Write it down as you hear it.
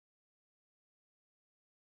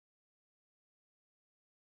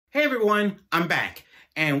Hey everyone, I'm back,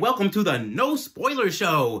 and welcome to the No Spoiler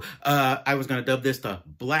Show. I was going to dub this the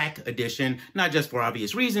Black Edition, not just for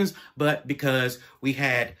obvious reasons, but because we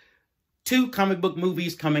had two comic book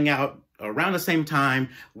movies coming out around the same time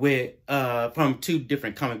with from two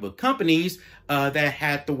different comic book companies that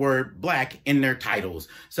had the word black in their titles.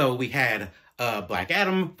 So we had Black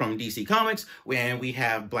Adam from DC Comics, and we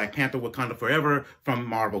have Black Panther Wakanda Forever from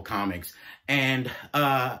Marvel Comics. And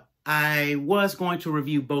I was going to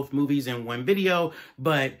review both movies in one video,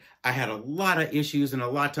 but I had a lot of issues and a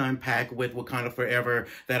lot to unpack with Wakanda Forever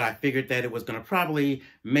that I figured that it was going to probably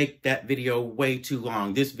make that video way too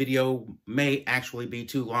long. This video may actually be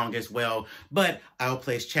too long as well, but I'll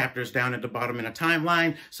place chapters down at the bottom in a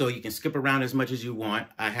timeline so you can skip around as much as you want.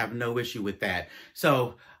 I have no issue with that.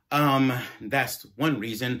 So, that's one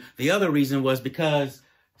reason. The other reason was because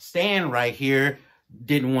Stan right here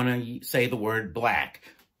didn't want to say the word black.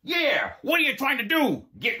 Yeah, what are you trying to do?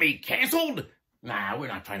 Get me canceled? Nah, we're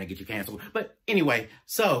not trying to get you canceled. But anyway,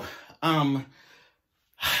 so, I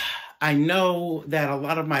know that a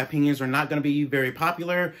lot of my opinions are not going to be very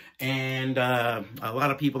popular, and a lot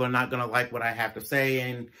of people are not going to like what I have to say,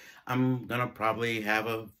 and I'm going to probably have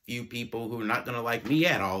a few people who are not going to like me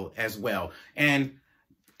at all as well. And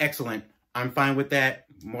excellent. I'm fine with that.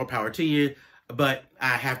 More power to you. But I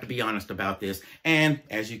have to be honest about this. And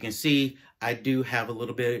as you can see, I do have a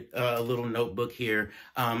little notebook here.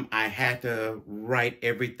 I had to write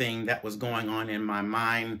everything that was going on in my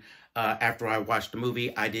mind after I watched the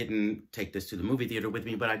movie. I didn't take this to the movie theater with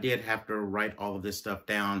me, but I did have to write all of this stuff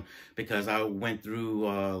down because I went through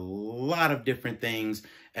a lot of different things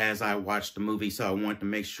as I watched the movie. So I wanted to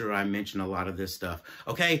make sure I mention a lot of this stuff.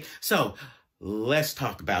 Okay, so let's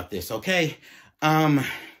talk about this, okay?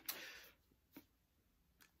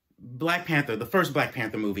 Black Panther, the first Black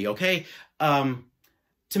Panther movie, okay?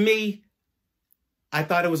 To me, I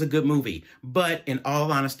thought it was a good movie, but in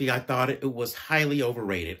all honesty, I thought it was highly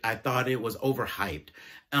overrated. I thought it was overhyped.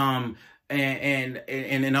 And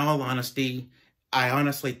in all honesty, I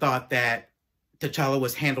honestly thought that T'Challa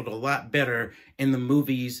was handled a lot better in the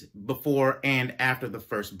movies before and after the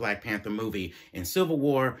first Black Panther movie, in Civil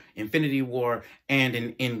War, Infinity War, and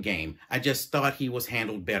in Endgame. I just thought he was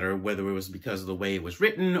handled better, whether it was because of the way it was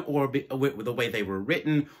written, or the way they were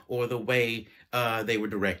written, or the way they were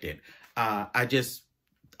directed. I just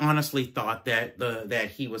honestly thought that that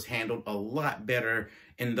he was handled a lot better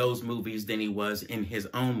in those movies than he was in his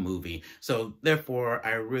own movie. So therefore,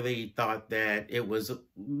 I really thought that it was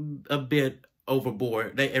a bit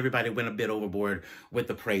overboard. Everybody went a bit overboard with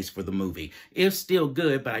the praise for the movie. It's still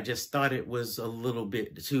good, but I just thought it was a little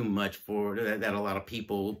bit too much for that. A lot of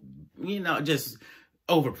people, just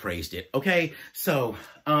overpraised it. Okay, so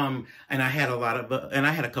and I had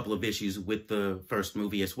a couple of issues with the first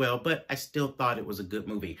movie as well, but I still thought it was a good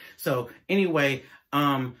movie. So anyway,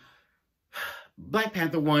 Black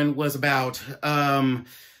Panther 1 was about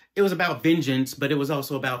it was about vengeance, but it was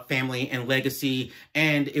also about family and legacy,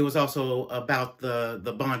 and it was also about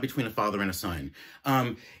the bond between a father and a son.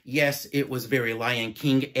 Yes, it was very Lion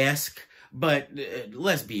King-esque, but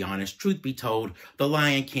let's be honest, truth be told, the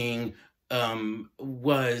Lion King took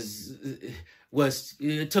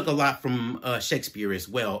a lot from Shakespeare as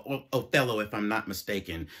well, or Othello, if I'm not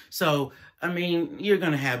mistaken. So, I mean, you're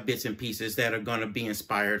going to have bits and pieces that are going to be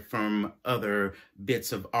inspired from other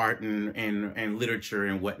bits of art and literature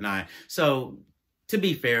and whatnot. So, to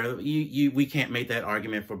be fair, we can't make that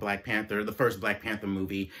argument for Black Panther, the first Black Panther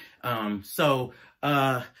movie. As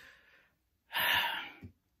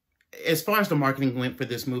far as the marketing went for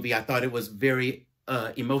this movie, I thought it was very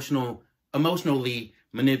emotionally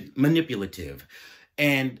manipulative.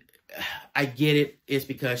 And I get it. It's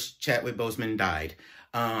because Chadwick Boseman died.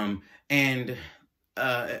 And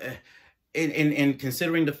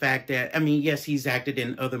considering the fact that, I mean, yes, he's acted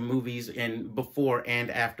in other movies and before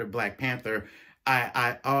and after Black Panther,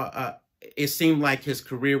 it seemed like his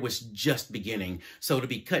career was just beginning. So to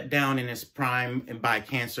be cut down in his prime and by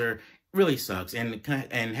cancer really sucks.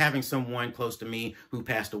 And having someone close to me who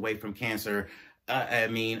passed away from cancer, I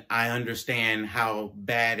mean, I understand how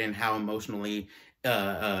bad and how emotionally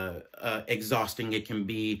exhausting it can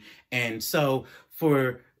be. And so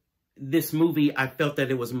for this movie, I felt that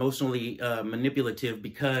it was emotionally manipulative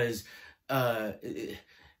because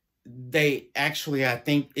they actually, I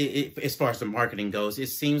think, as far as the marketing goes, it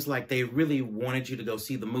seems like they really wanted you to go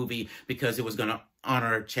see the movie because it was going to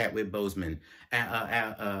honor Chadwick Boseman.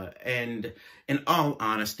 And in all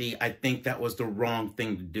honesty, I think that was the wrong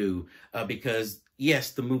thing to do because,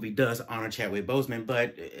 yes, the movie does honor Chadwick Boseman,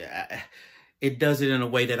 but it does it in a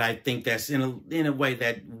way that I think that's in a way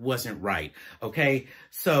that wasn't right. Okay,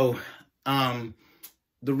 so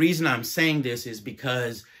the reason I'm saying this is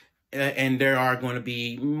because, and there are going to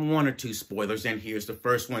be one or two spoilers, and here's the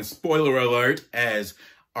first one. Spoiler alert, as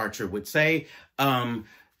Archer would say.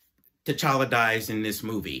 T'Challa dies in this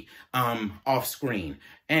movie, off screen,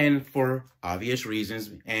 and for obvious reasons,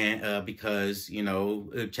 and because, you know,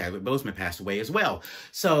 Chadwick Boseman passed away as well.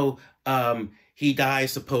 So he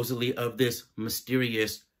dies supposedly of this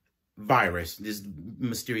mysterious virus, this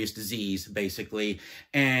mysterious disease, basically,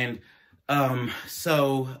 and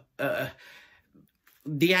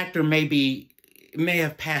the actor may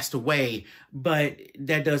have passed away, but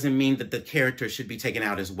that doesn't mean that the character should be taken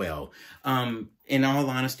out as well. In all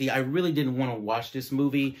honesty, I really didn't want to watch this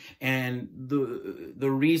movie, and the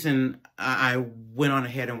reason I went on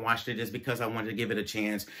ahead and watched it is because I wanted to give it a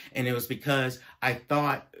chance, and it was because I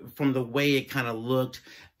thought, from the way it kind of looked,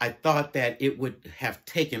 I thought that it would have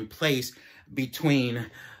taken place between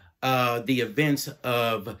the events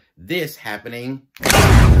of this happening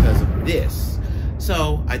because of this.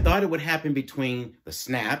 So I thought it would happen between the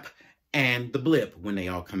snap and the blip when they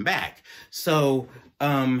all come back. So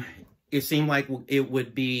it seemed like it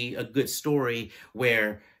would be a good story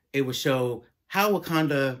where it would show how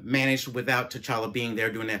Wakanda managed without T'Challa being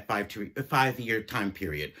there during that five-year time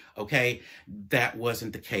period, okay? That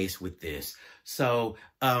wasn't the case with this. So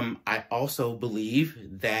I also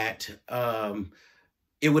believe that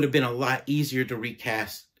it would have been a lot easier to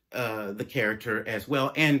recast the character as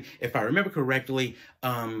well. And if I remember correctly,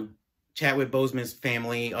 Chadwick Boseman's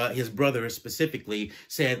family, his brother specifically,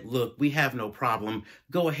 said, look, we have no problem.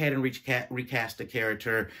 Go ahead and recast the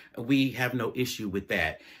character. We have no issue with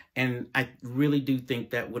that. And I really do think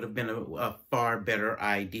that would have been a far better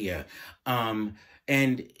idea.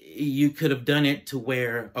 And you could have done it to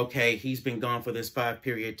where, okay, he's been gone for this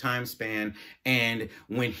 5-period time span, and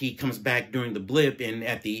when he comes back during the blip and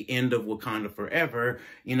at the end of Wakanda Forever,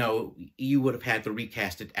 you know, you would have had the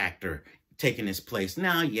recasted actor taking his place.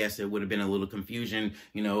 Now, yes, it would have been a little confusion,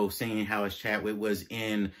 you know, seeing how Chadwick was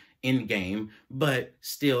in Endgame, but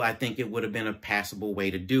still, I think it would have been a passable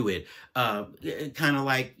way to do it. Kind of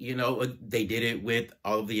like, you know, they did it with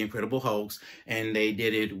all of the Incredible Hulks, and they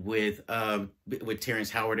did it with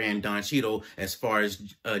Terrence Howard and Don Cheadle, as far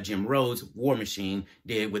as Jim Rhodes, War Machine,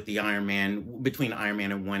 did with the Iron Man, between Iron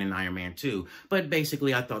Man 1 and Iron Man 2. But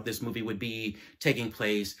basically, I thought this movie would be taking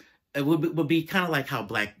place, it would be kind of like how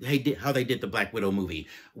they did the Black Widow movie,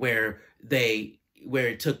 where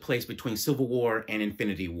it took place between Civil War and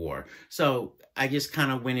Infinity War. So I just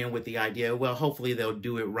kind of went in with the idea, well, hopefully they'll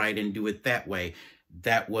do it right and do it that way.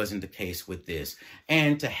 That wasn't the case with this.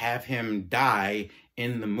 And to have him die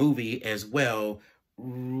in the movie as well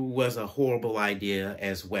was a horrible idea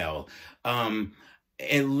as well.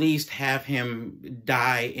 At least have him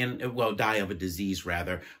die die of a disease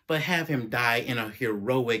rather, but have him die in a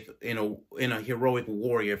heroic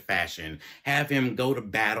warrior fashion. Have him go to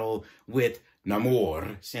battle with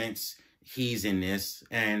Namor, since he's in this,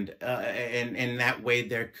 and that way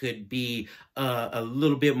there could be a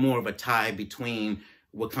little bit more of a tie between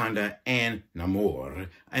Wakanda and Namor,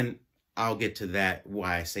 and I'll get to that,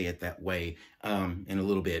 why I say it that way, in a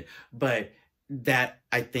little bit. But that,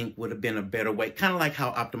 I think, would have been a better way. Kind of like how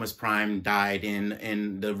Optimus Prime died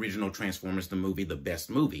in the original Transformers, the movie, the best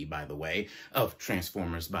movie, by the way, of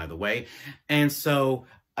Transformers, by the way. And so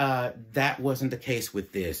that wasn't the case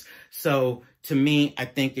with this. So to me, I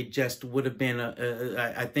think it just would have been,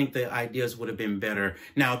 I think the ideas would have been better.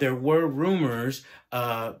 Now, there were rumors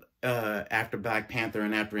after Black Panther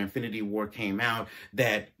and after Infinity War came out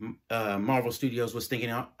that Marvel Studios was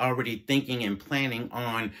already thinking and planning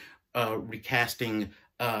on recasting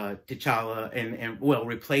T'Challa and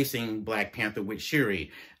replacing Black Panther with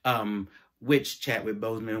Shuri, which Chadwick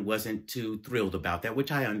Boseman wasn't too thrilled about that,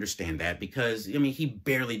 which I understand that, because, I mean, he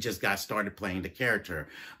barely just got started playing the character.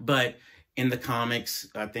 But in the comics,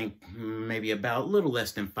 I think maybe about a little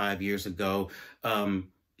less than 5 years ago,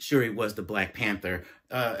 Shuri was the Black Panther,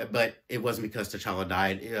 but it wasn't because T'Challa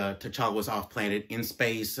died. T'Challa was off planet in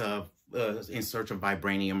space, in search of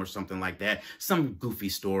vibranium or something like that. Some goofy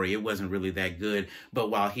story. It wasn't really that good. But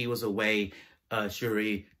while he was away,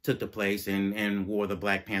 Shuri took the place and wore the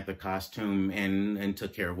Black Panther costume and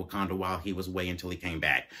took care of Wakanda while he was away until he came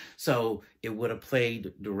back. So it would have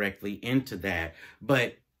played directly into that.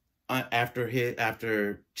 But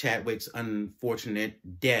after Chadwick's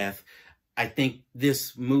unfortunate death, I think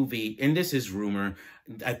this movie, and this is rumor,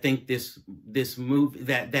 I think this movie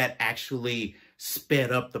that actually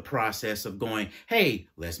sped up the process of going, hey,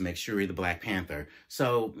 let's make Shuri the Black Panther.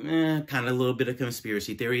 So, kind of a little bit of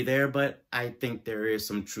conspiracy theory there, but I think there is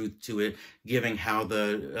some truth to it, given how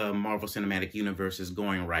the Marvel Cinematic Universe is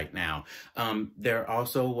going right now. There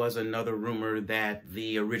also was another rumor that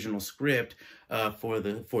the original script for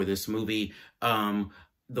this movie,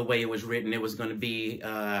 the way it was written, it was going to be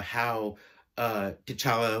how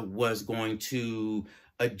T'Challa was going to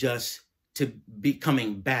adjust to be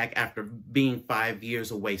coming back after being 5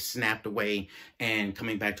 years away, snapped away, and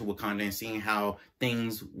coming back to Wakanda and seeing how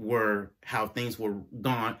things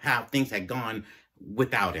had gone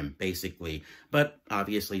without him, basically. But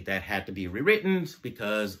obviously that had to be rewritten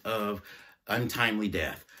because of untimely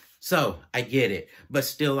death. So I get it, but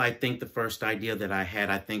still I think the first idea that I had,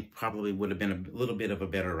 I think probably would have been a little bit of a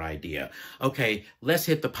better idea. Okay, let's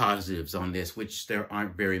hit the positives on this, which there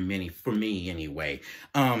aren't very many, for me anyway.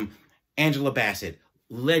 Angela Bassett,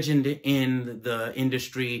 legend in the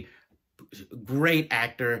industry, great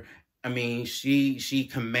actor. I mean, she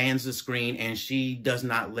commands the screen and she does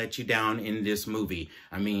not let you down in this movie.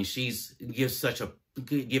 I mean, gives such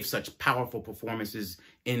powerful performances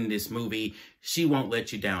in this movie. She won't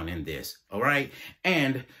let you down in this, all right?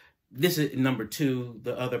 And this is number two,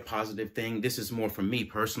 the other positive thing. This is more for me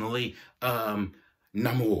personally.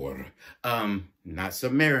 Namor. Not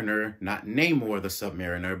Submariner, not Namor the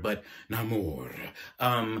Submariner, but Namor.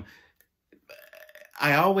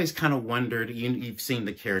 I always kind of wondered, you've seen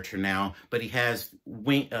the character now, but he has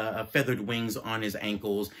feathered wings on his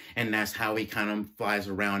ankles, and that's how he kind of flies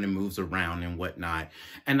around and moves around and whatnot.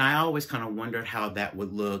 And I always kind of wondered how that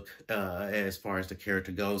would look as far as the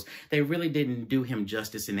character goes. They really didn't do him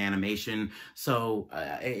justice in animation, so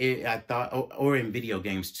I thought, or in video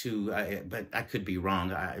games too, but I could be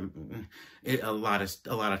wrong. A lot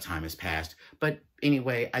of time has passed. But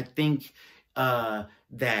anyway, I think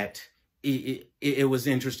that it was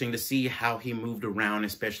interesting to see how he moved around,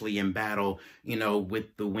 especially in battle,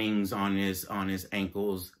 with the wings on his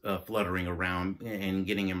ankles, fluttering around and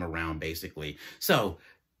getting him around, basically. So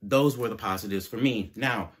those were the positives for me.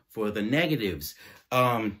 Now, for the negatives,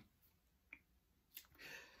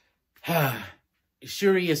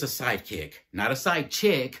 Shuri is a sidekick, not a side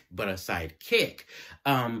chick, but a sidekick.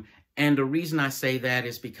 And the reason I say that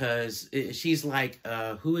is because she's like,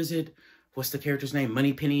 who is it? What's the character's name?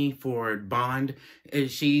 Moneypenny for Bond.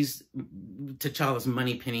 She's T'Challa's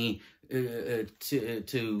Moneypenny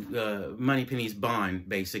to Moneypenny's Bond,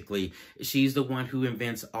 basically. She's the one who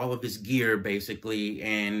invents all of his gear, basically,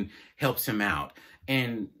 and helps him out.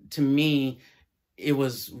 And to me, it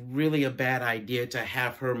was really a bad idea to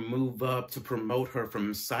have her move up, to promote her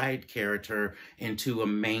from side character into a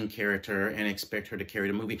main character and expect her to carry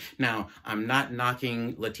the movie. Now, I'm not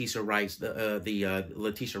knocking Letitia Wright,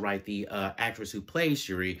 the actress who plays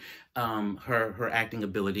Shuri, her acting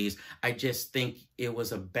abilities. I just think it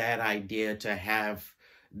was a bad idea to have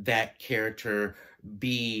that character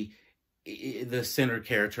be the center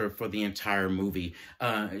character for the entire movie.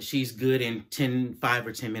 She's good in 5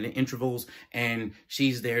 or 10 minute intervals, and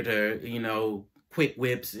she's there to, quick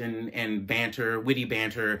whips and banter, witty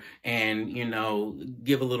banter, and,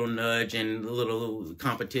 give a little nudge and a little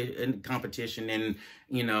competition and,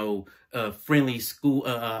 a friendly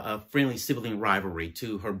sibling rivalry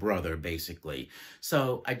to her brother, basically.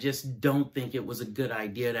 So I just don't think it was a good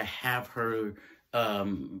idea to have her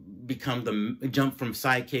jump from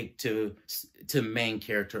sidekick to main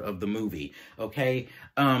character of the movie. Okay.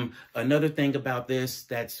 Another thing about this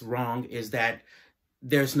that's wrong is that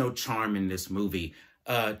there's no charm in this movie.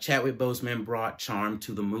 Chadwick Boseman brought charm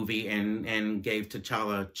to the movie and gave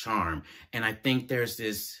T'Challa charm. And I think there's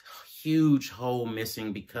this huge hole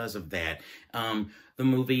missing because of that. The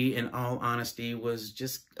movie, in all honesty, was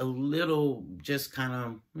just a little, just kind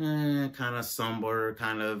of somber,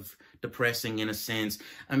 kind of depressing in a sense.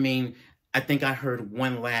 I mean, I think I heard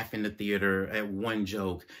one laugh in the theater at one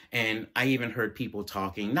joke, and I even heard people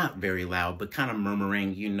talking, not very loud, but kind of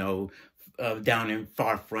murmuring, down in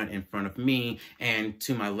far front in front of me, and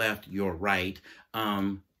to my left, your right.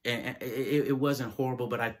 And it wasn't horrible,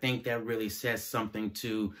 but I think that really says something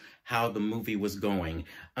to how the movie was going.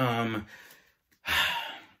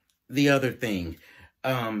 The other thing,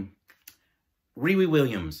 Riri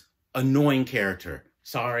Williams, annoying character.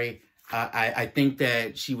 Sorry. I think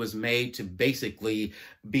that she was made to basically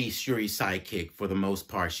be Shuri's sidekick for the most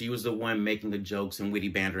part. She was the one making the jokes and witty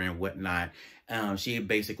banter and whatnot. She had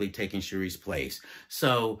basically taken Shuri's place.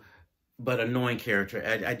 So, but annoying character.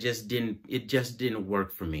 It just didn't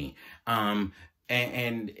work for me. And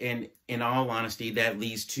in all honesty, that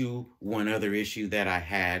leads to one other issue that I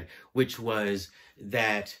had, which was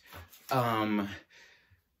that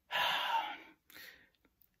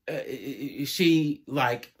she,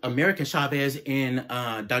 like America Chavez in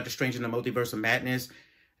Doctor Strange in the Multiverse of Madness,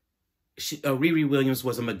 Riri Williams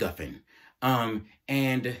was a MacGuffin.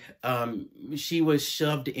 She was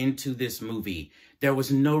shoved into this movie. There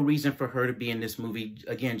was no reason for her to be in this movie.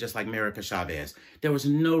 Again, just like America Chavez, there was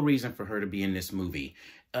no reason for her to be in this movie.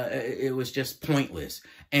 It was just pointless.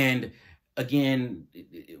 And again,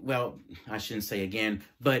 well, I shouldn't say again,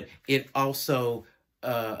 but it also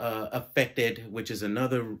affected, which is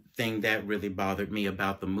another thing that really bothered me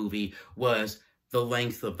about the movie, was the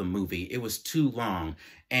length of the movie. It was too long.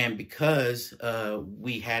 And because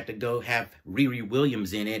we had to go have Riri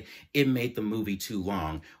Williams in it, it made the movie too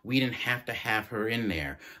long. We didn't have to have her in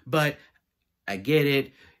there. But I get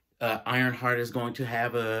it. Ironheart is going to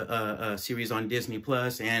have a series on Disney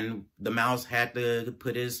Plus, and the mouse had to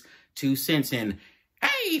put his 2 cents in.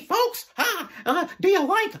 Hey, folks, do you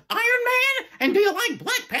like Iron Man? And do you like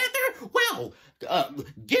Black Panther? Well,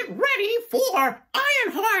 get ready for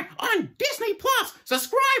Ironheart on Disney Plus.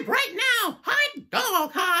 Subscribe right now. Hot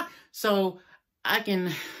dog, ha! So I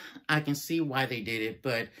can see why they did it,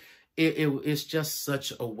 but it's just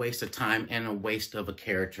such a waste of time and a waste of a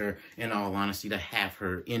character, in all honesty, to have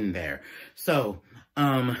her in there. So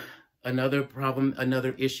another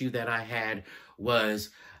issue that I had was,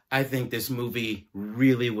 I think this movie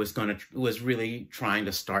really was really trying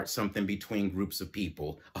to start something between groups of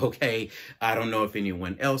people, okay? I don't know if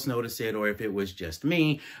anyone else noticed it or if it was just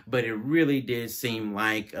me, but it really did seem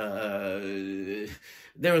like there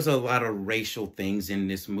was a lot of racial things in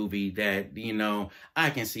this movie that, you know, I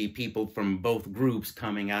can see people from both groups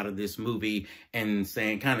coming out of this movie and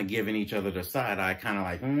saying, kind of giving each other the side eye, kind of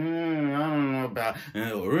like, I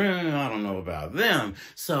don't know about them.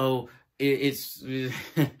 So it's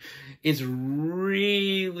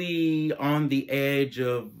really on the edge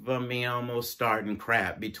of, almost starting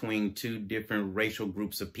crap between 2 different racial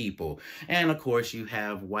groups of people. And of course, you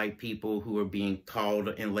have white people who are being called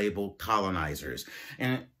and labeled colonizers.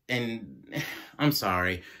 And I'm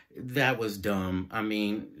sorry, that was dumb. I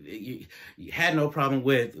mean, you had no problem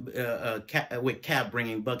with Cap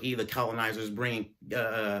bringing Bucky, the colonizers bringing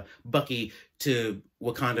Bucky to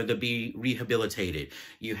Wakanda to be rehabilitated.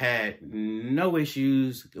 You had no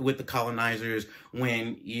issues with the colonizers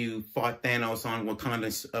when you fought Thanos on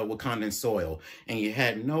Wakandan soil. And you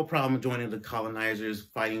had no problem joining the colonizers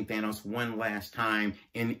fighting Thanos one last time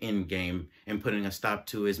in Endgame and putting a stop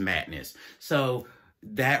to his madness. So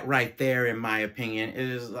that right there, in my opinion,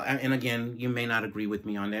 is, and again, you may not agree with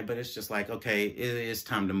me on that, but it's just like, okay, it's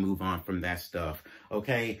time to move on from that stuff,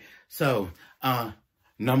 okay? So,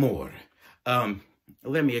 Namor.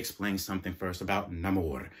 Let me explain something first about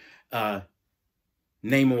Namor.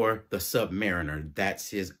 Namor the Submariner, that's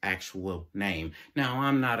his actual name. Now,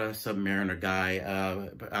 I'm not a Submariner guy.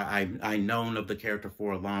 I've known of the character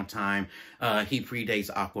for a long time. He predates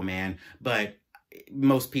Aquaman, but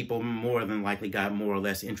most people more than likely got more or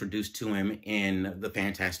less introduced to him in the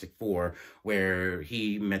Fantastic Four, where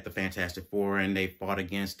he met the Fantastic Four and they fought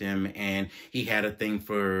against him, and he had a thing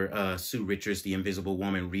for Sue Richards, the Invisible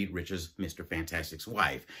Woman, Reed Richards, Mr. Fantastic's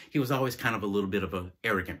wife. He was always kind of a little bit of an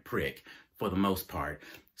arrogant prick for the most part.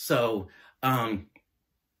 So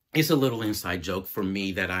it's a little inside joke for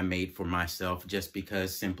me that I made for myself, just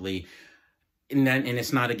because simply, and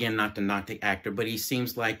it's not, again, not to knock the actor, but he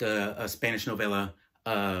seems like a Spanish novella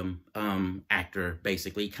actor,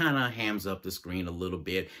 basically. Kind of hams up the screen a little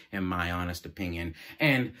bit, in my honest opinion.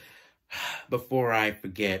 And before I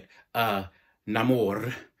forget,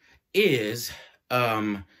 Namor is,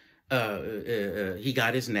 he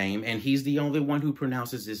got his name, and he's the only one who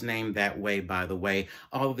pronounces his name that way, by the way.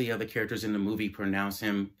 All of the other characters in the movie pronounce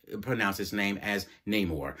his name as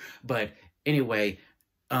Namor. But anyway,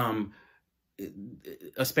 as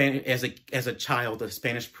a child, the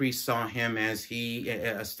Spanish priest saw him as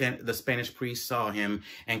the Spanish priest saw him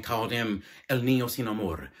and called him El Niño Sin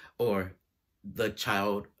Amor, or the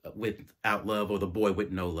child without love, or the boy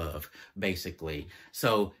with no love, basically.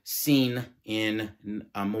 So sin in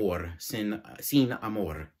amor, sin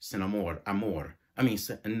amor, amor. I mean,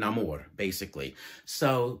 Namor, basically.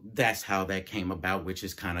 So that's how that came about, which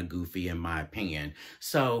is kind of goofy in my opinion.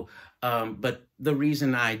 So, but the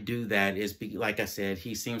reason I do that is, like I said,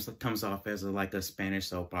 he comes off as like a Spanish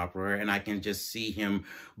soap opera, and I can just see him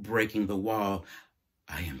breaking the wall.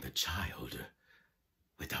 I am the child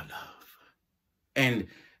without love. And,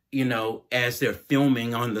 you know, as they're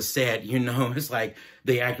filming on the set, you know, it's like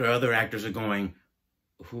other actors are going,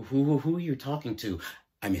 who are you talking to?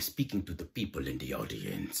 I'm speaking to the people in the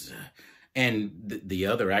audience. And the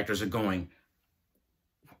other actors are going,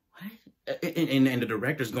 what? And the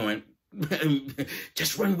director's going,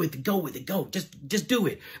 just run with it, go with it, go. Just do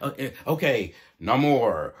it. Okay,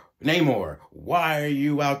 Namor, why are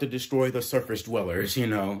you out to destroy the surface dwellers, you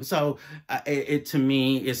know? So it to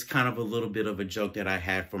me is kind of a little bit of a joke that I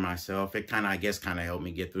had for myself. It kind of, I guess, kind of helped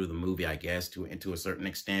me get through the movie, I guess, to a certain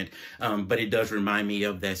extent. But it does remind me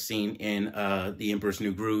of that scene in The Emperor's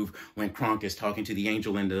New Groove when Kronk is talking to the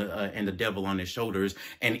angel and the devil on his shoulders,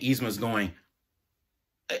 and Yzma's going,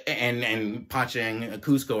 and Pacha and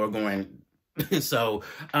Cusco are going. So,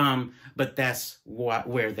 but that's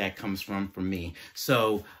where that comes from for me.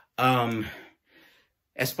 So,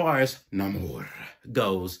 as far as Namor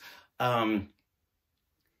goes,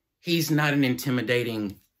 he's not an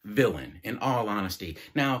intimidating villain, in all honesty.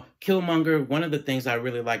 Now, Killmonger, one of the things I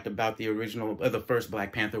really liked about the first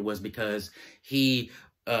Black Panther was because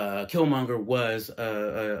Killmonger was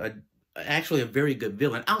actually a very good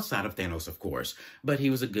villain, outside of Thanos, of course, but he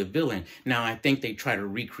was a good villain. Now, I think they try to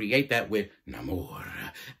recreate that with Namor,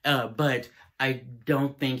 but I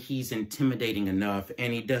don't think he's intimidating enough,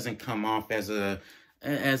 and he doesn't come off as a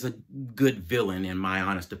good villain, in my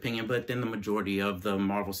honest opinion. But then the majority of the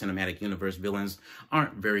Marvel Cinematic Universe villains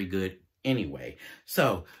aren't very good anyway.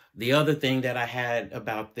 So the other thing that I had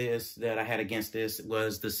against this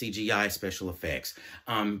was the CGI special effects.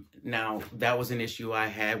 Now, that was an issue I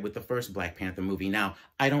had with the first Black Panther movie. Now,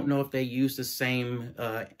 I don't know if they used the same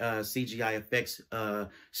CGI effects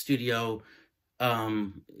studio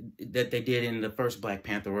that they did in the first Black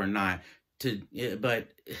Panther or not. But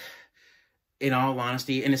in all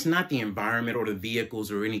honesty, and it's not the environment or the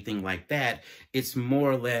vehicles or anything like that, it's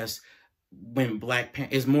more or less when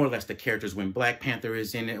the characters. When Black Panther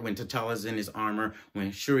is in it, when T'Challa's in his armor,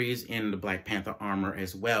 when Shuri is in the Black Panther armor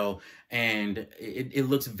as well, and it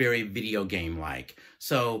looks very video game-like.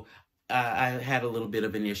 So I had a little bit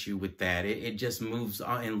of an issue with that. It just moves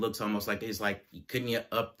on and looks almost like, it's like, couldn't you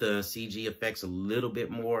up the CG effects a little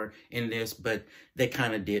bit more in this? But they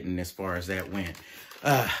kind of didn't as far as that went.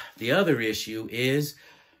 The other issue is,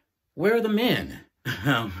 where are the men?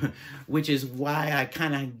 Which is why I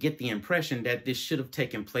kind of get the impression that this should have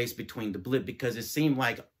taken place between the blip, because it seemed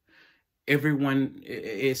like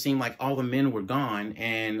all the men were gone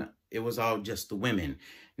and it was all just the women.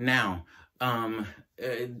 Now,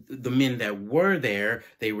 the men that were there,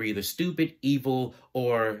 they were either stupid, evil,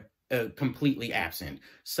 or completely absent.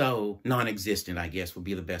 So non-existent, I guess, would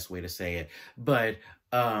be the best way to say it. But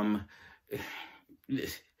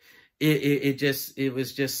it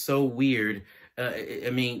was just so weird. I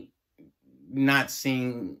mean, not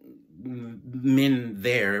seeing men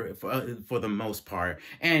there for the most part.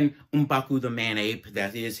 And M'Baku the Man-Ape,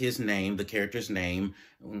 that is his name, the character's name,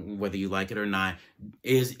 whether you like it or not,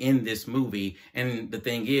 is in this movie. And the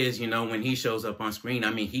thing is, you know, when he shows up on screen, I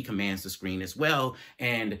mean, he commands the screen as well.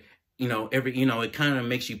 And it kind of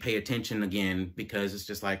makes you pay attention again, because it's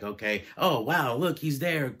just like, okay, oh, wow, look, he's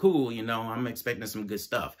there. Cool. You know, I'm expecting some good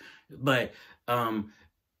stuff. But,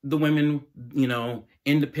 the women, you know,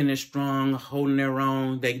 independent, strong, holding their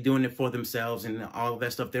own, they doing it for themselves and all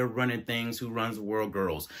that stuff. They're running things. Who runs the world,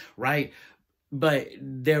 girls, right? But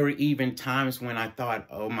there were even times when I thought,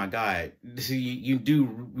 oh my God,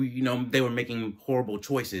 they were making horrible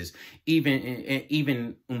choices.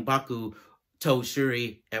 Even M'Baku told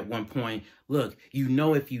Shuri at one point, look, you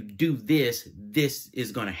know, if you do this, this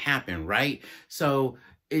is going to happen, right? So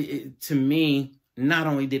to me, not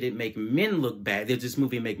only did it make men look bad, did this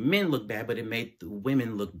movie make men look bad, but it made the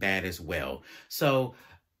women look bad as well. So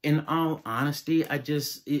in all honesty, it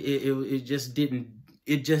just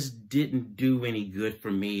didn't do any good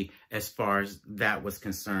for me as far as that was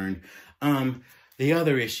concerned. The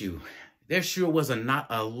other issue, there sure was not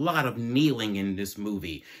a lot of kneeling in this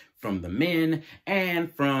movie, from the men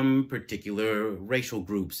and from particular racial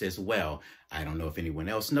groups as well. I don't know if anyone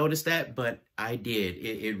else noticed that, but I did.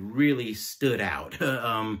 It really stood out.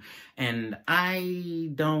 And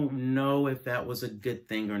I don't know if that was a good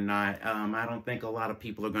thing or not. I don't think a lot of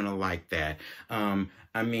people are going to like that.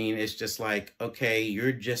 I mean, it's just like, okay,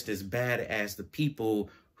 you're just as bad as the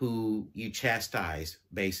people who you chastise,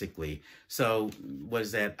 basically. So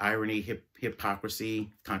was that irony,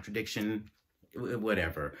 hypocrisy, contradiction,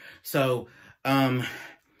 whatever? So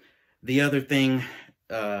the other thing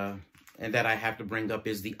and that I have to bring up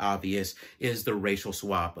is the obvious, is the racial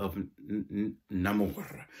swap of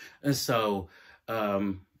Namor. And so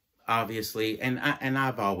obviously, and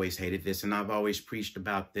I've always hated this, and I've always preached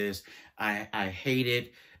about this. I hate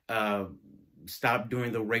it. Stop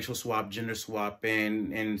doing the racial swap, gender swap,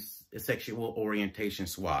 and sexual orientation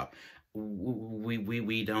swap.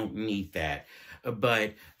 We don't need that.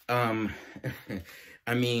 But I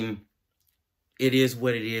mean, it is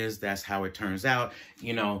what it is. That's how it turns out.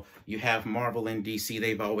 You know, you have Marvel and DC.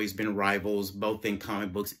 They've always been rivals, both in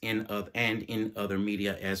comic books and in other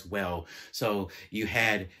media as well. So you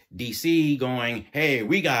had DC going, hey,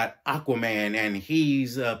 we got Aquaman, and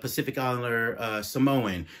he's Pacific Islander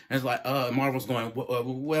Samoan. And it's like, Marvel's going,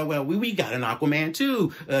 well, we got an Aquaman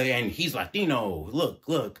too, and he's Latino.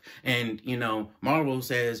 Look. And, you know, Marvel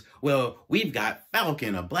says, well, we've got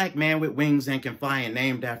Falcon, a black man with wings and can fly and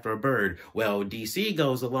named after a bird. Well, DC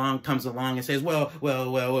comes along and says, well,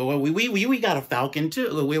 we got a Falcon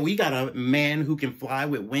too. We got a man who can fly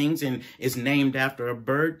with wings and is named after a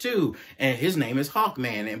bird too. And his name is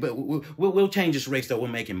Hawkman. But we'll change his race though. We'll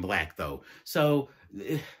make him black though. So,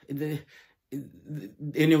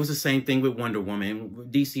 and it was the same thing with Wonder Woman.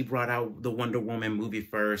 DC brought out the Wonder Woman movie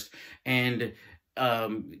first, and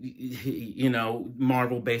you know,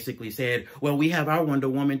 Marvel basically said, well, we have our Wonder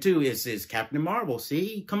Woman too. It's Captain Marvel.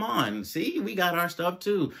 See, come on, see, we got our stuff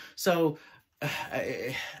too. So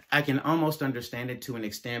I can almost understand it to an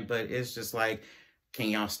extent, but it's just like, can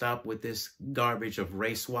y'all stop with this garbage of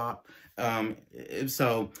race swap?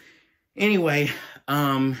 So anyway,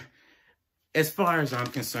 as far as I'm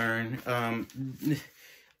concerned,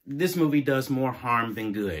 this movie does more harm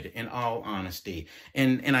than good, in all honesty.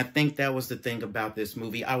 And I think that was the thing about this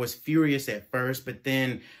movie. I was furious at first, but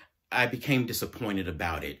then I became disappointed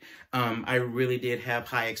about it. I really did have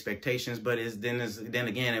high expectations, but then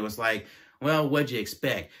again, it was like, well, what'd you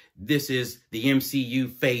expect? This is the MCU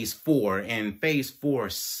Phase 4, and Phase 4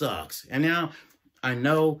 sucks. And now, I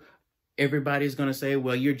know everybody's going to say,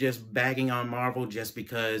 well, you're just bagging on Marvel just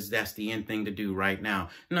because that's the end thing to do right now.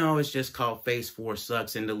 No, it's just called Phase 4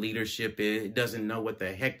 sucks, and the leadership doesn't know what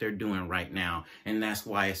the heck they're doing right now, and that's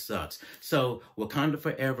why it sucks. So Wakanda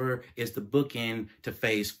Forever is the bookend to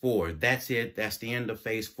Phase 4. That's it. That's the end of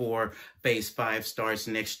Phase 4. Phase 5 starts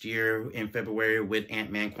next year in February with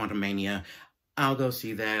Ant-Man Quantumania. I'll go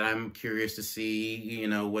see that. I'm curious to see, you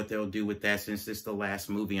know, what they'll do with that, since it's the last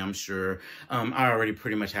movie, I'm sure. I already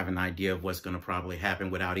pretty much have an idea of what's going to probably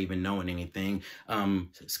happen without even knowing anything.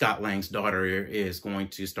 Scott Lang's daughter is going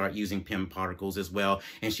to start using Pym particles as well,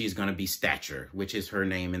 and she's going to be Stature, which is her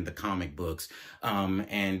name in the comic books.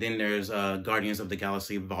 And then there's Guardians of the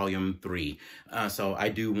Galaxy Volume 3. So I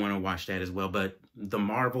do want to watch that as well. But the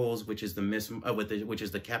Marvels, which is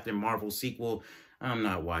the Captain Marvel sequel, I'm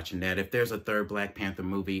not watching that. If there's a third Black Panther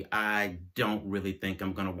movie, I don't really think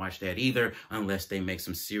I'm going to watch that either, unless they make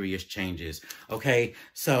some serious changes. Okay,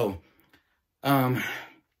 so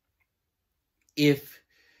if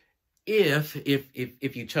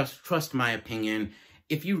you trust my opinion,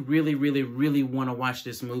 if you really want to watch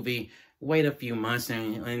this movie, wait a few months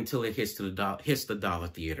until it hits the dollar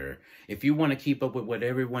theater. If you want to keep up with what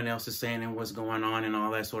everyone else is saying and what's going on and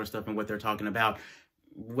all that sort of stuff and what they're talking about,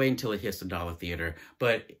 wait until it hits the dollar theater.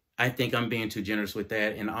 But I think I'm being too generous with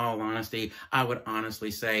that. In all honesty, I would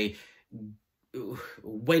honestly say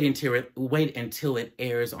wait until it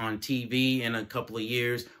airs on TV in a couple of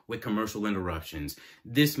years with commercial interruptions.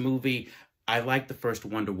 This movie, I like the first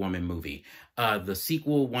Wonder Woman movie. The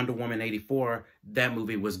sequel, Wonder Woman 84, that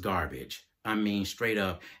movie was garbage. I mean, straight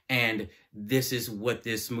up. And this is what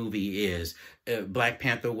this movie is. Black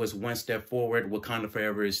Panther was one step forward. Wakanda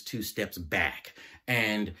Forever is 2 steps back.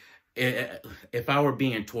 And if I were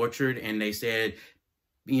being tortured and they said,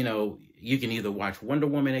 you know, you can either watch Wonder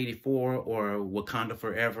Woman 84 or Wakanda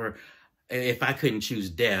Forever, if I couldn't choose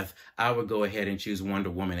death, I would go ahead and choose Wonder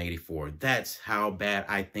Woman 84. That's how bad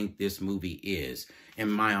I think this movie is, in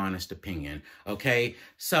my honest opinion. Okay,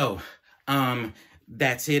 so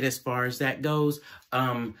that's it as far as that goes.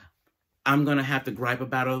 I'm going to have to gripe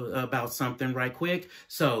about something right quick.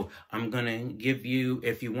 So I'm going to give you,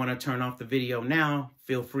 if you want to turn off the video now,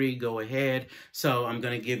 feel free, go ahead. So I'm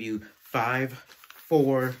going to give you 5,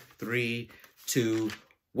 4, 3, 2,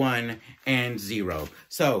 1, and 0.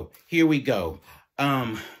 So here we go.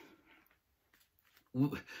 I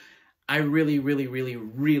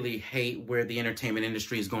really hate where the entertainment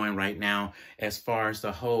industry is going right now as far as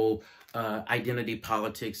the whole identity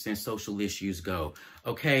politics and social issues go.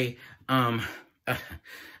 Okay, I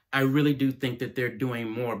really do think that they're doing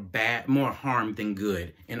more harm than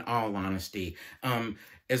good, in all honesty.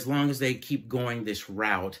 As long as they keep going this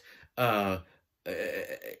route, we'll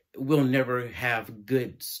never have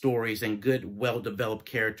good stories and good, well-developed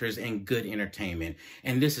characters and good entertainment.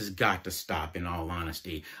 And this has got to stop, in all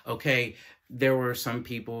honesty. Okay, there were some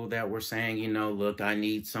people that were saying, you know, look, I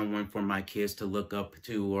need someone for my kids to look up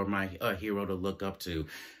to, or my hero to look up to.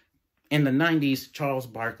 In the 90s, Charles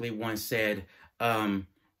Barkley once said, I'm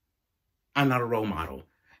not a role model.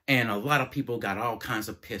 And a lot of people got all kinds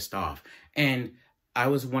of pissed off. And I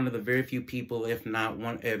was one of the very few people, if not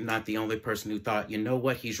the only person who thought, you know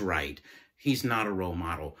what, he's right. He's not a role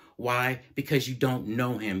model. Why? Because you don't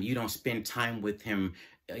know him. You don't spend time with him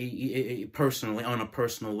personally, on a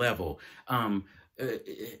personal level. Uh,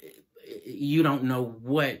 you don't know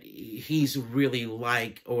what he's really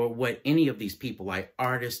like, or what any of these people like,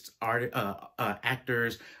 artists,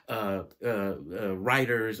 actors,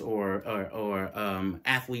 writers, or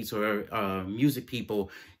athletes, or music people.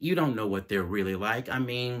 You don't know what they're really like. I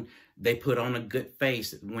mean, they put on a good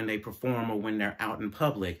face when they perform or when they're out in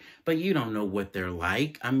public, but you don't know what they're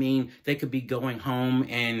like. I mean, they could be going home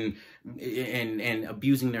and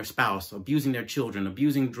abusing their spouse, abusing their children,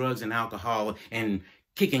 abusing drugs and alcohol, and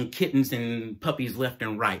kicking kittens and puppies left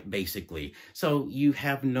and right, basically. So you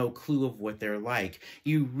have no clue of what they're like.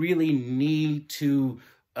 You really need to,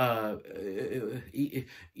 the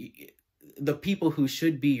people who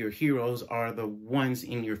should be your heroes are the ones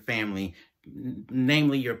in your family,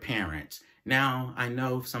 namely your parents. Now, I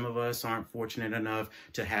know some of us aren't fortunate enough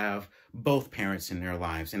to have both parents in their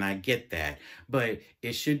lives, and I get that, but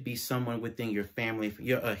it should be someone within your family.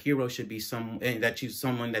 A hero should be someone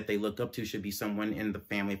that they look up to, should be someone in the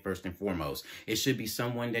family first and foremost. It should be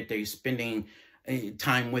someone that they're spending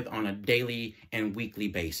time with on a daily and weekly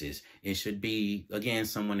basis. It should be, again,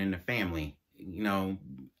 someone in the family, you know,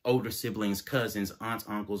 older siblings, cousins, aunts,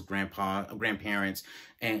 uncles, grandparents,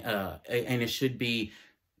 and it should be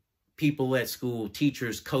people at school,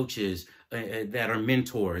 teachers, coaches that are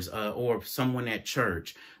mentors, or someone at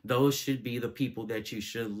church. Those should be the people that you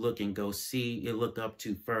should look and go see, you look up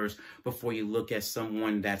to first, before you look at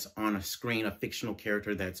someone that's on a screen, a fictional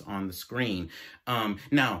character that's on the screen.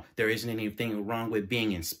 Now, there isn't anything wrong with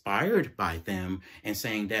being inspired by them and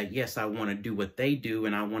saying that, yes, I want to do what they do,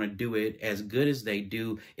 and I want to do it as good as they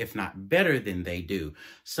do, if not better than they do.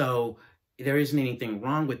 So there isn't anything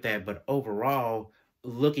wrong with that, but overall,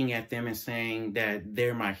 looking at them and saying that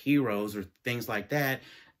they're my heroes or things like that,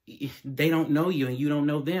 they don't know you and you don't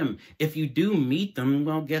know them. If you do meet them,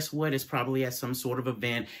 well, guess what? It's probably at some sort of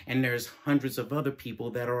event, and there's hundreds of other people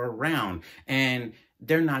that are around, and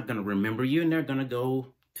they're not going to remember you, and they're going to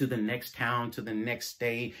go to the next town, to the next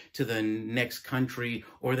state, to the next country,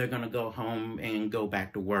 or they're going to go home and go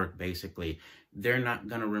back to work, basically. They're not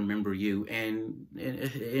going to remember you. And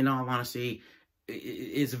in all honesty,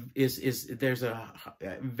 there's a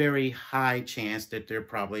very high chance that they're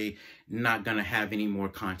probably not going to have any more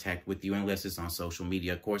contact with you, unless it's on social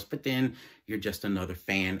media, of course, but then you're just another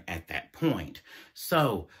fan at that point.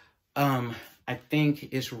 So I think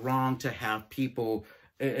it's wrong to have people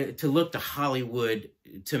to look to Hollywood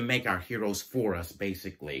to make our heroes for us,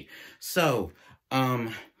 basically. So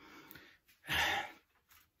one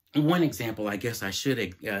example, I guess I should,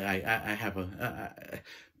 I have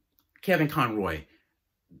Kevin Conroy,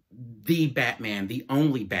 the Batman, the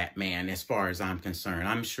only Batman as far as I'm concerned.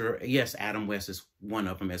 I'm sure, yes, Adam West is one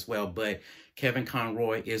of them as well, but Kevin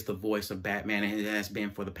Conroy is the voice of Batman, and it has been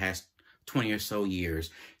for the past 20 or so years.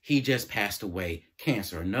 He just passed away.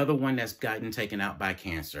 Cancer, another one that's gotten taken out by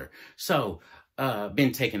cancer. So,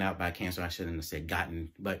 been taken out by cancer. I shouldn't have said gotten,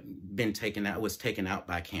 but was taken out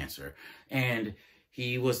by cancer. And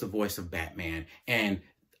he was the voice of Batman. And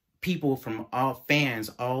people from fans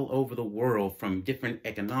all over the world, from different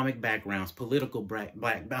economic backgrounds, political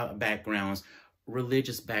backgrounds,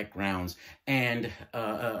 religious backgrounds, and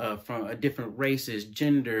from different races,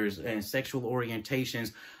 genders, and sexual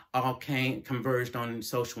orientations, all converged on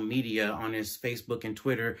social media, on his Facebook and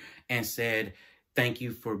Twitter, and said, thank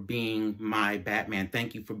you for being my Batman.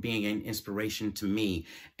 Thank you for being an inspiration to me.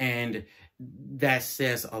 And that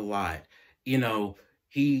says a lot. You know,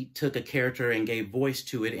 he took a character and gave voice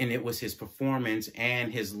to it, and it was his performance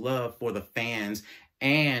and his love for the fans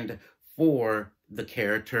and for the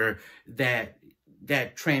character that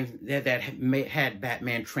had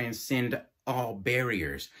Batman transcend all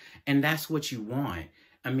barriers. And that's what you want.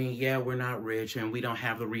 I mean, yeah, we're not rich and we don't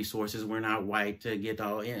have the resources. We're not white to get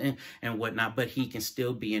all in and whatnot, but he can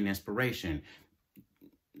still be an inspiration.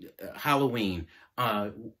 Halloween,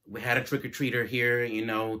 we had a trick-or-treater here, you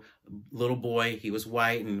know, little boy, he was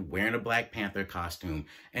white and wearing a Black Panther costume.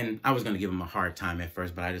 And I was going to give him a hard time at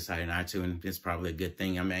first, but I decided not to, and it's probably a good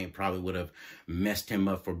thing. I mean, it probably would have messed him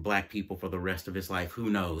up for Black people for the rest of his life.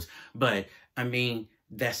 Who knows? But, I mean,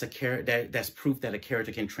 that's that's proof that a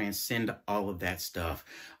character can transcend all of that stuff.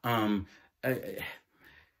 I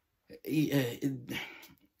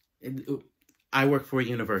work for a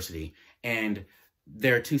university, and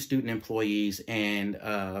there are 2 student employees, and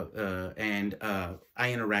I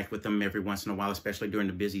interact with them every once in a while, especially during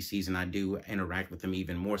the busy season. I do interact with them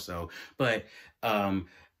even more so. But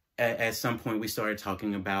at some point we started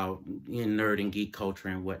talking about, you know, nerd and geek culture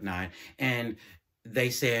and whatnot, and they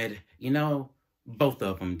said, you know, both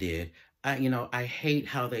of them did. I hate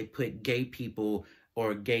how they put gay people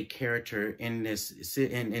or gay character in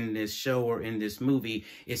this show or in this movie.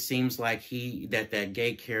 It seems like that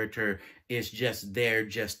gay character is just there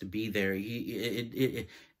just to be there. It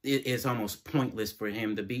is almost pointless for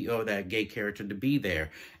him to be, or that gay character to be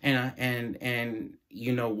there. And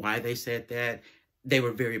you know why they said that? They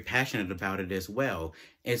were very passionate about it as well.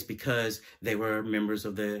 It's because they were members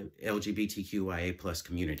of the LGBTQIA plus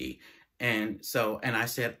community. And I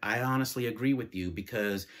said, I honestly agree with you,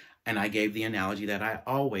 because, and I gave the analogy that I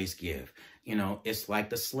always give, you know, it's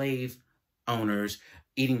like the slave owners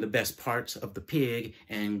eating the best parts of the pig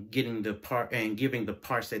and giving the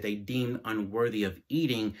parts that they deemed unworthy of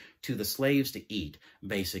eating to the slaves to eat,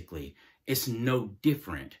 basically. It's no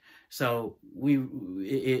different. So we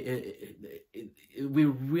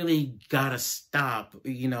really gotta stop,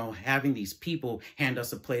 you know, having these people hand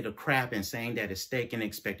us a plate of crap and saying that it's steak and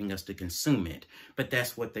expecting us to consume it. But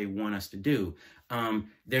that's what they want us to do.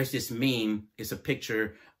 There's this meme. It's a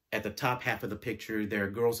picture. At the top half of the picture, there are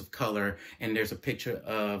girls of color, and there's a picture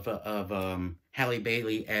of Halle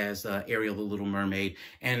Bailey as Ariel the Little Mermaid,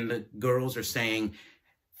 and the girls are saying,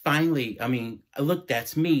 "Finally, I mean, look,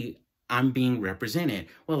 that's me. I'm being represented."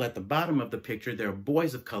 Well, at the bottom of the picture, there are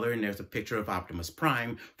boys of color, and there's a picture of Optimus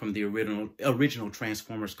Prime from the original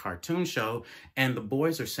Transformers cartoon show, and the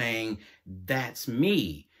boys are saying, "That's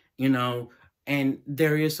me," you know. And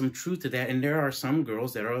there is some truth to that, and there are some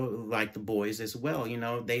girls that are like the boys as well. You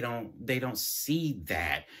know, they don't see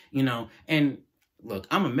that, you know. And look,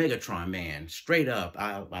 I'm a Megatron man, straight up.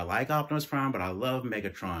 I like Optimus Prime, but I love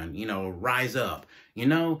Megatron. You know, rise up, you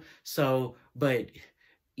know. So, but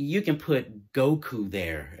you can put Goku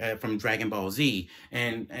there from Dragon Ball Z,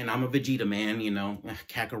 and I'm a Vegeta man, you know,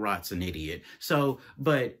 Kakarot's an idiot. So,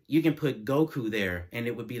 but you can put Goku there, and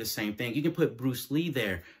it would be the same thing. You can put Bruce Lee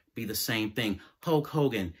there, be the same thing. Hulk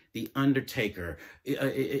Hogan, The Undertaker,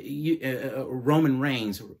 Roman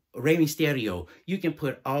Reigns, Rey Mysterio. You can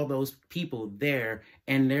put all those people there,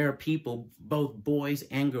 and there are people, both boys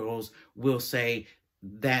and girls, will say,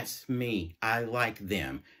 "That's me. I like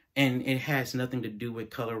them." And it has nothing to do with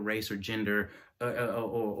color, race, or gender,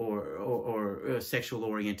 or sexual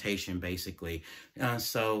orientation, basically.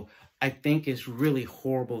 So I think it's really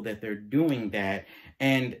horrible that they're doing that,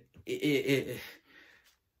 and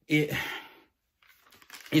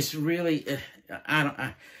it's really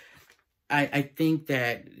I think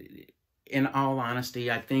that, in all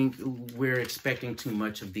honesty, I think we're expecting too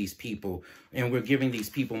much of these people, and we're giving these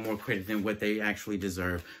people more credit than what they actually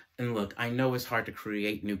deserve. And look, I know it's hard to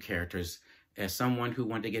create new characters. As someone who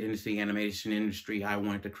wanted to get into the animation industry, I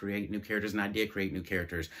wanted to create new characters, and I did create new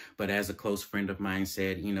characters. But as a close friend of mine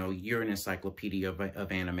said, you know, you're an encyclopedia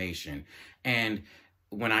of animation. And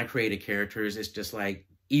when I created characters, it's just like,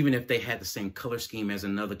 even if they had the same color scheme as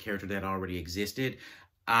another character that already existed,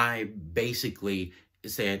 I basically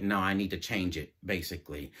said, no, I need to change it,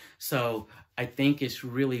 basically. So I think it's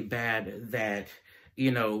really bad that, you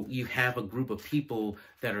know, you have a group of people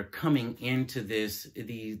that are coming into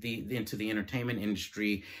into the entertainment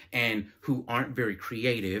industry, and who aren't very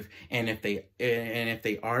creative. And if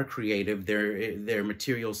they are creative, their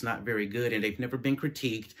material's not very good, and they've never been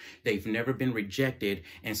critiqued, they've never been rejected,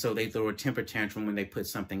 and so they throw a temper tantrum when they put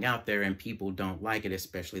something out there and people don't like it,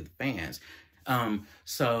 especially the fans.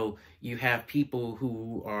 So you have people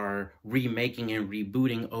who are remaking and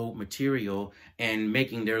rebooting old material and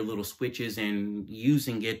making their little switches and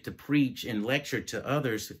using it to preach and lecture to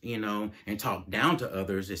others, you know, and talk down to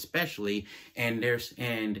others, especially. And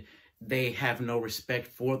they have no respect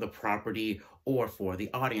for the property or for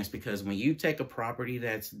the audience, because when you take a property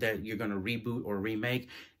that you're going to reboot or remake,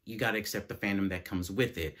 you got to accept the fandom that comes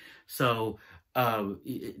with it. So,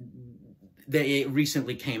 it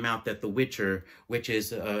recently came out that The Witcher, which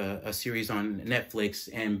is a series on Netflix,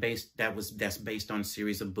 and that's based on a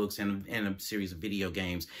series of books and a series of video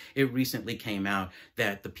games. It recently came out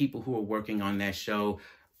that the people who are working on that show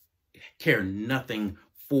care nothing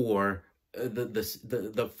for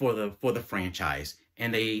the franchise,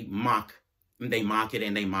 and they mock it,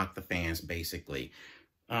 and they mock the fans, basically.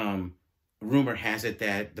 Rumor has it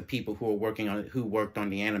that the people who worked on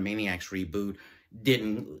the Animaniacs reboot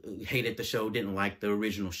hated the show, didn't like the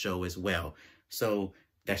original show as well. So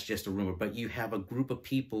that's just a rumor. But you have a group of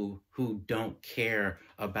people who don't care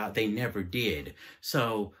about, they never did.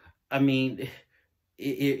 So, I mean,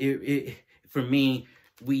 for me,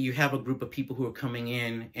 you have a group of people who are coming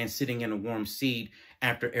in and sitting in a warm seat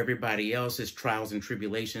after everybody else's trials and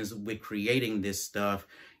tribulations with creating this stuff.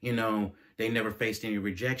 You know, they never faced any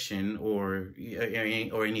rejection or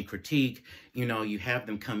any critique. You know, you have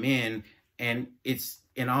them come in, and it's,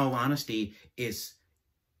 in all honesty, it's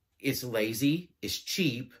lazy, it's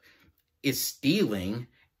cheap, it's stealing,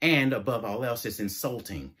 and above all else, it's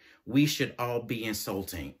insulting. We should all be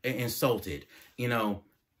insulted. You know,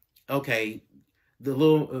 okay, the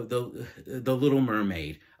Little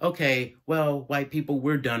Mermaid. Okay, well, white people,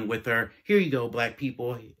 we're done with her. Here you go, black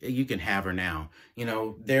people, you can have her now. You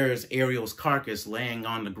know, there's Ariel's carcass laying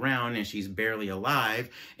on the ground, and she's barely alive,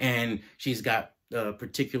 and she's got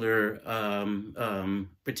particular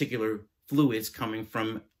fluids coming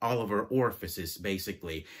from all of her orifices,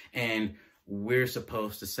 basically. And we're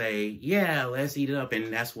supposed to say, yeah, let's eat it up.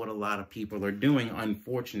 And that's what a lot of people are doing,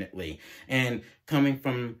 unfortunately. And coming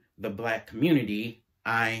from the Black community,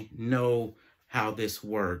 I know how this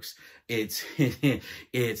works. It's, you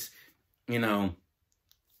know,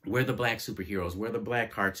 we're the Black superheroes, we're the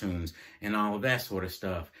Black cartoons, and all of that sort of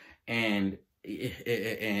stuff. And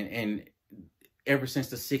ever since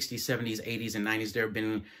the 60s, 70s, 80s, and 90s, there have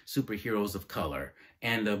been superheroes of color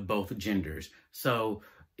and of both genders. So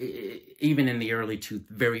even in the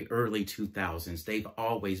very early 2000s, they've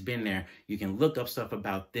always been there. You can look up stuff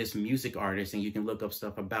about this music artist, and you can look up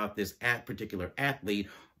stuff about this particular athlete,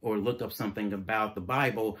 or look up something about the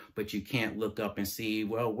Bible, but you can't look up and see,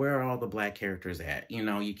 well, where are all the Black characters at? You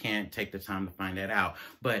know, you can't take the time to find that out.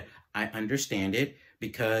 But I understand it,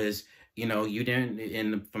 because, you know, you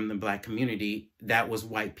didn't, from the Black community, that was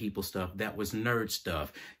white people stuff. That was nerd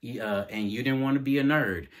stuff. And you didn't want to be a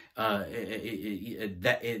nerd. It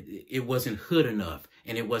wasn't hood enough,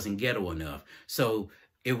 and it wasn't ghetto enough. So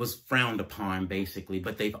it was frowned upon, basically.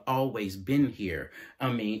 But they've always been here.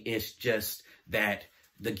 I mean, it's just that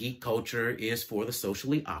the geek culture is for the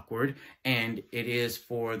socially awkward, and it is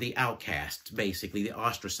for the outcasts, basically, the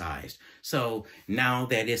ostracized. So now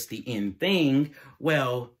that it's the in thing,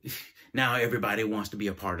 well, now everybody wants to be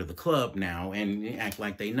a part of the club now and act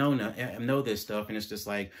like they know this stuff. And it's just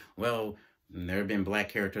like, well, there have been Black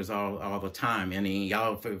characters all the time. And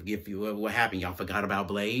y'all forget what happened. Y'all forgot about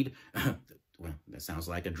Blade? Well, that sounds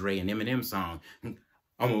like a Dre and Eminem song.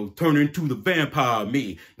 I'm gonna turn into the vampire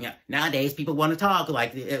me. Yeah. Nowadays, people want to talk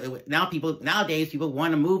like nowadays people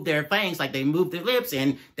want to move their fangs like they move their lips,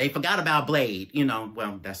 and they forgot about Blade. You know,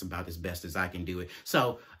 well, that's about as best as I can do it.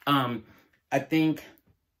 So, I think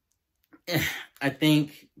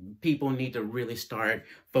people need to really start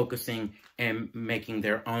focusing and making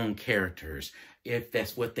their own characters, if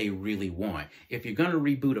that's what they really want. If you're gonna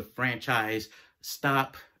reboot a franchise,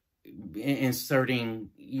 stop inserting,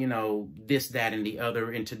 you know, this, that, and the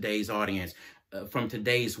other in today's audience, from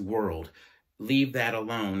today's world. Leave that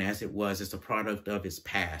alone as it was. It's a product of its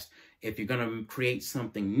past. If you're going to create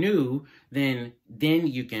something new, then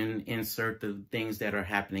you can insert the things that are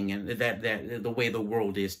happening and that the way the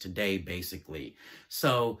world is today, basically.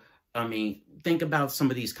 So, I mean, think about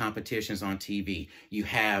some of these competitions on TV. You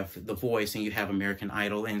have The Voice and you have American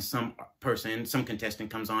Idol, and some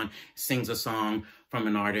contestant comes on, sings a song from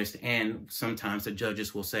an artist, and sometimes the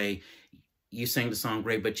judges will say, you sing the song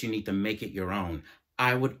great, but you need to make it your own.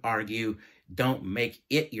 I would argue, don't make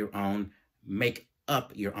it your own, make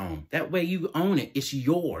up your own. That way you own it. It's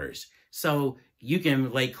yours. So you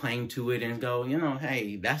can lay claim to it and go, you know,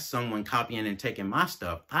 hey, that's someone copying and taking my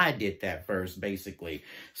stuff. I did that first, basically.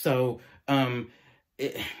 So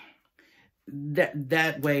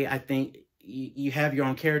that way, I think you have your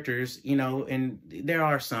own characters, you know, and there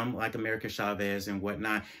are some like America Chavez and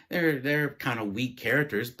whatnot. They're kind of weak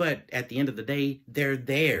characters, but at the end of the day, they're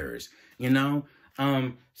theirs, you know.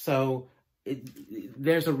 So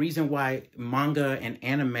there's a reason why manga and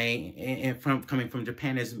anime coming from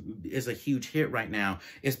Japan is a huge hit right now.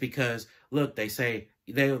 It's because, look, they say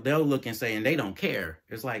they'll look and say, and they don't care.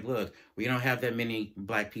 It's like, look, we don't have that many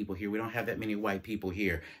Black people here. We don't have that many white people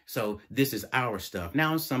here. So this is our stuff.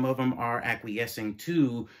 Now, some of them are acquiescing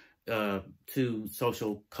to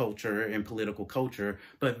social culture and political culture,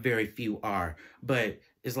 but very few are. But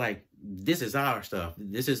it's like, this is our stuff.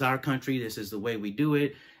 This is our country. This is the way we do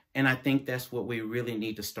it. And I think that's what we really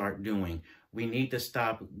need to start doing. We need to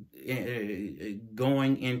stop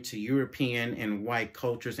going into European and white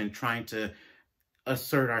cultures and trying to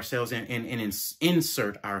assert ourselves and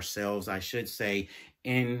insert ourselves, I should say,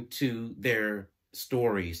 into their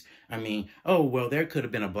stories. I mean, oh, well, there could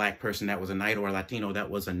have been a Black person that was a knight, or a Latino that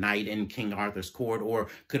was a knight in King Arthur's court, or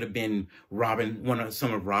could have been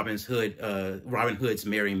some of Robin Hood's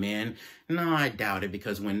merry men. No, I doubt it,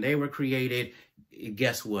 because when they were created,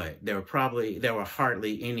 guess what? There were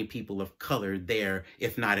hardly any people of color there,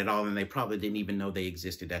 if not at all, and they probably didn't even know they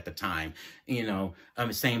existed at the time. You know,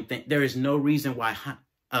 same thing. There is no reason why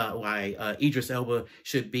Idris Elba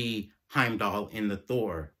should be Heimdall in the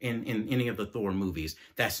Thor, in any of the Thor movies.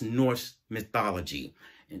 That's Norse mythology.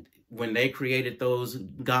 And when they created those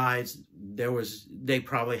guys, they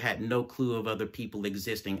probably had no clue of other people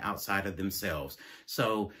existing outside of themselves.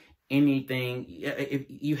 So anything, if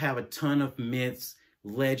you have a ton of myths,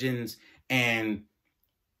 legends, and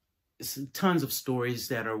tons of stories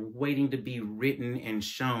that are waiting to be written and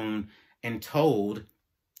shown and told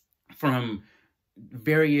from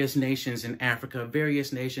various nations in Africa,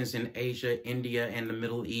 various nations in Asia, India, and the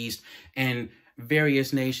Middle East, and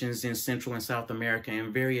various nations in Central and South America,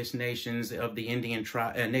 and various nations of the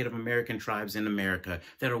Native American tribes in America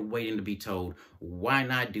that are waiting to be told. Why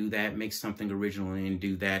not do that? Make something original and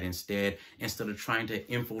do that instead of trying to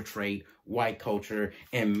infiltrate white culture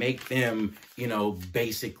and make them,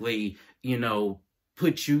 basically,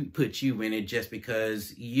 put you in it just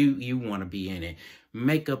because you want to be in it.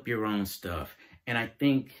 Make up your own stuff. And I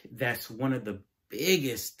think that's one of the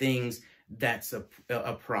biggest things that's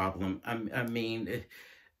a problem. I mean,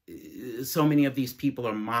 so many of these people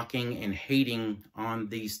are mocking and hating on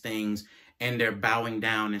these things, and they're bowing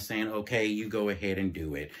down and saying, okay, you go ahead and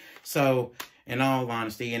do it. So in all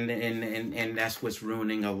honesty, and that's what's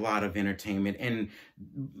ruining a lot of entertainment. And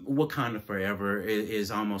Wakanda Forever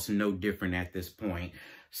is almost no different at this point.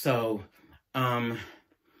 So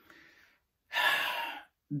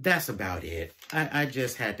that's about it. I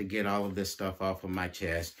just had to get all of this stuff off of my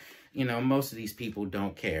chest. Most of these people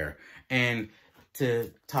don't care. And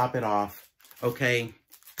to top it off, okay,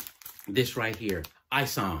 this right here,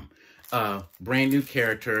 Isom, brand new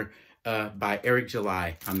character by Eric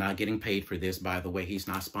July. I'm not getting paid for this, by the way. He's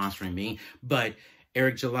not sponsoring me. But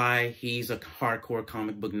Eric July, he's a hardcore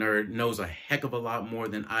comic book nerd, knows a heck of a lot more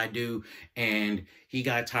than I do, and he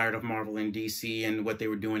got tired of Marvel and DC and what they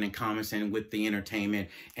were doing in comics and with the entertainment,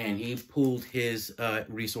 and he pulled his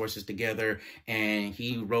resources together, and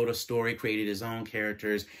he wrote a story, created his own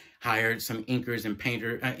characters, hired some inkers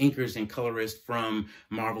and colorists from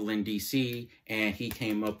Marvel and DC, and he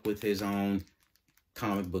came up with his own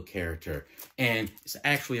comic book character, and it's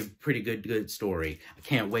actually a pretty good story. I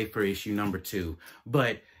can't wait for issue number 2.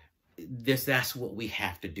 But that's what we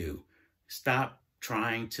have to do. Stop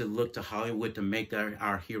trying to look to Hollywood to make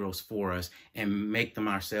our heroes for us, and make them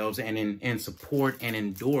ourselves, and support and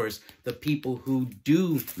endorse the people who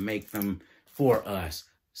do make them for us.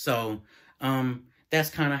 So that's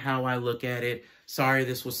kind of how I look at it. Sorry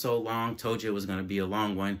this was so long. Told you it was going to be a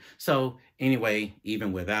long one. So anyway,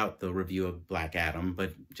 even without the review of Black Adam,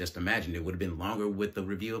 but just imagine it would have been longer with the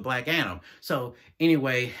review of Black Adam. So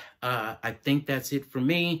anyway, I think that's it for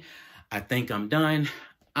me. I think I'm done.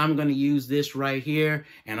 I'm going to use this right here,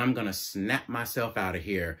 and I'm going to snap myself out of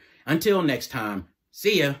here. Until next time,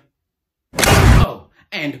 see ya. Oh,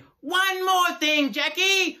 and one more thing,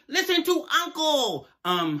 Jackie. Listen to Uncle.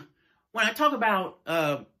 When I talk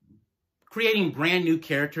about creating brand new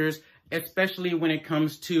characters, especially when it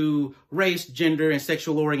comes to race, gender, and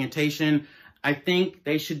sexual orientation, I think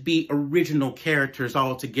they should be original characters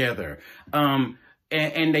altogether.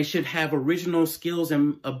 And they should have original skills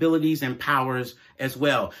and abilities and powers as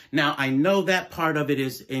well. Now, I know that part of it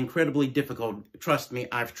is incredibly difficult. Trust me,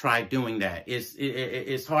 I've tried doing that.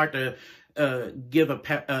 It's hard to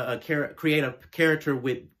create a character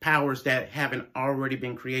with powers that haven't already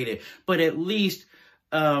been created, but at least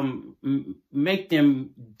make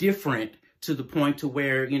them different to the point to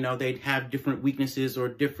where, they'd have different weaknesses or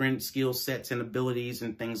different skill sets and abilities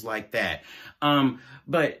and things like that.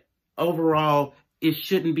 But overall, it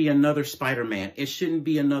shouldn't be another Spider-Man. It shouldn't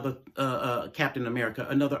be another Captain America,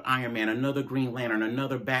 another Iron Man, another Green Lantern,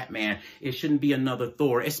 another Batman. It shouldn't be another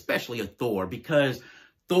Thor, especially a Thor, because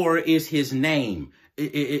Thor is his name.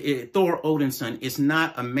 Thor Odinson is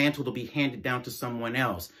not a mantle to be handed down to someone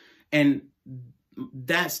else. And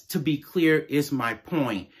that's, to be clear, is my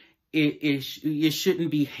point. It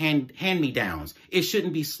shouldn't be hand-me-downs. It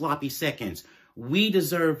shouldn't be sloppy seconds. We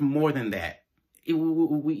deserve more than that.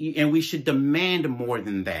 And we should demand more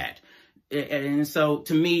than that. And so,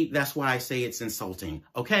 to me, that's why I say it's insulting.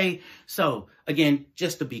 Okay? So, again,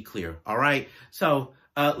 just to be clear, all right? So,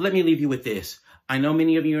 let me leave you with this. I know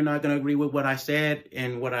many of you are not going to agree with what I said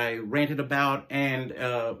and what I ranted about and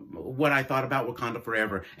what I thought about Wakanda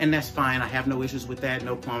Forever. And that's fine. I have no issues with that,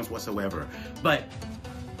 no qualms whatsoever. But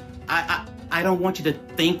I don't want you to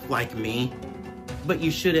think like me, but you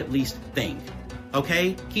should at least think.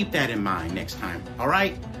 Okay? Keep that in mind next time. All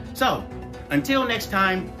right? So, until next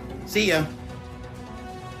time, see ya.